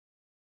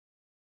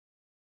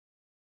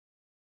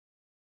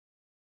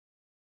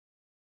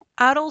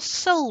Ar ôl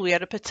sylwi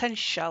ar y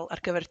potensial ar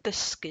gyfer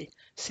dysgu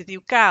sydd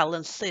i'w gael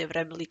yn llyfr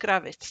Emily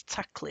Gravett,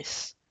 Taclus,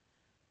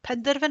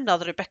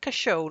 penderfynodd Rebecca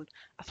Siown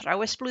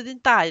athrawes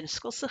blwyddyn 2 yn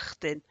Ysgol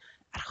Sychdyn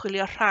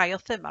archwilio rhai o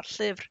thema'r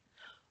llyfr,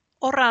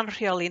 o ran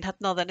rheoli'n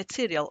hadnoddau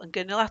naturiol yn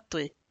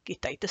cynaliadwy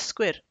gyda'i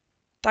dysgwyr.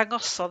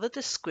 Dangosodd y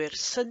dysgwyr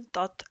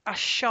syndod a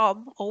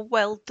siom o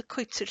weld y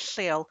cwytir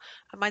lleol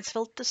a maent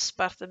fel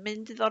dysbarth yn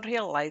mynd iddo'r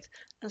rheolaidd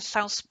yn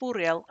llawn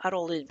sbwriel ar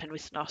ôl un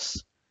penwythnos.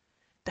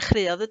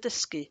 Dechreuodd y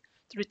dysgu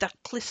drwy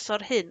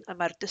datgluso'r hyn y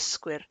mae'r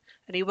dysgwyr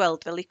yn ei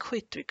weld fel eu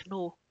coedwig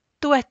nhw.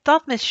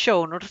 Dywedodd Miss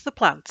Siown wrth y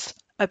plant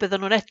y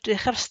bydden nhw'n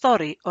edrych ar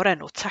stori o'r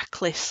enw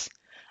Taclus,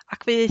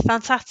 ac fe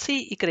ddaethant ati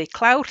i greu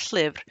clawr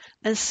llyfr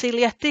yn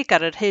seiliedig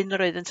ar yr hyn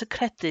yr oeddent yn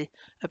credu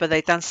y byddai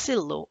dan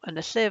sylw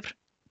yn y llyfr.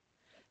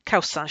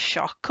 Cawsan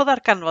sioc o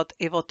ddarganfod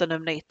ei fod yn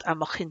ymwneud â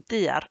mochyn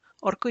daear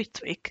o'r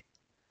goedwig.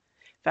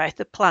 Fe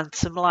aeth y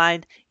plant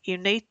ymlaen i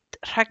wneud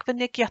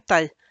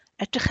rhagfynegiadau,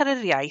 edrych ar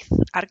yr iaith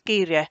a'r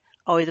geiriau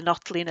oedd yn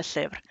odli yn y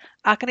llyfr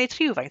a gwneud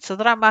rhywfaint o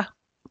ddrama.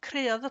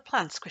 Creuodd y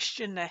plant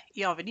cwestiynau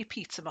i ofyn i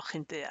Pete y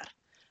mochyn daear.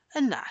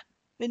 Yna,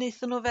 fe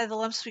wnaethon nhw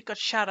feddwl am swigod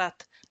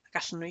siarad a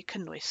gallen nhw eu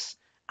cynnwys,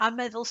 a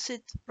meddwl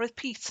sut roedd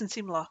Pete yn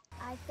teimlo.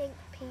 I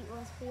think Pete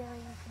was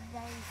feeling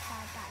very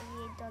sad that he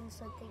had done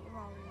something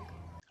wrong.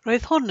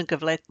 Roedd hwn yn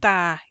gyfle da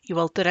i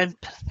weld yr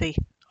empathi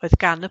oedd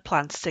gan y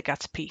plant tuag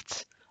at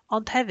Pete,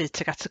 ond hefyd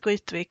tuag at y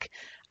goedwig,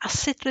 a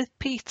sut roedd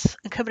Pete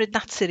yn cymryd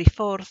natur i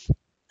ffwrdd.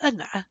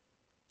 Yna,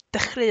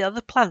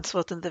 dechreuodd y plant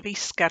fod yn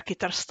ddyfeisgar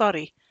gyda'r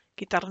stori,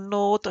 gyda'r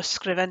nod o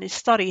ysgrifennu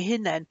stori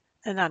hunain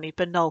yn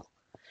annibynnol.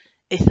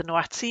 Eithon nhw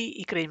ati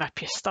i greu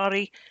mapiau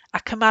stori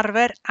ac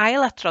ymarfer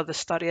ailadrodd y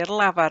stori ar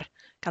lafar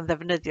gan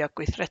ddefnyddio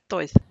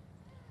gweithredoedd.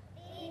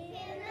 Deep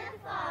in the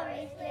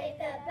forest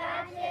lived a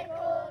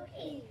magical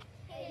Pete,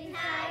 who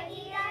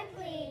tidied and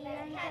cleaned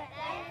and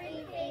kept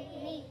everything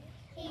neat.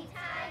 He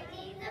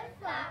tidied the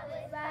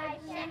flowers by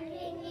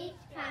checking each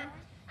path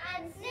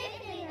and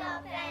snipping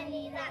off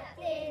any that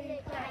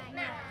didn't quite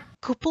match.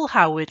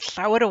 Cwblhawyd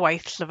llawer o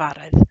waith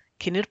llyfaredd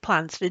cyn i'r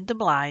plant fynd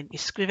ymlaen i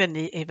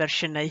sgrifennu ei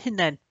fersiynau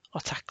hunain o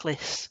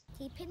Taclus.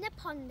 Deep in the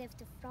pond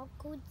lived a frog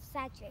called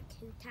Cedric,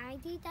 who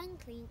tidied and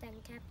cleaned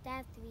and kept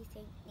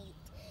everything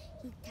neat.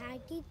 He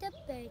tidied the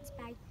birds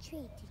by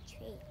tree to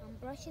tree, and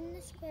brushing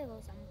the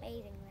squirrels and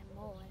bathing them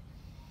all.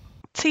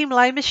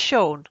 Teimlai Miss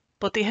Siown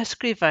bod ei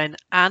hysgrifen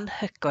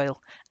anhygoel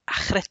a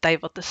chredai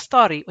fod y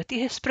stori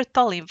wedi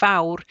hysbrydoli'n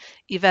fawr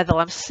i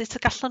feddwl am sut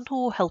y gallen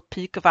nhw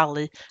helpu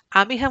gyfalu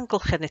am eu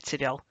hamgylchedd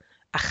naturiol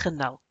a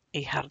chynnal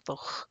eu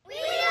harddwch.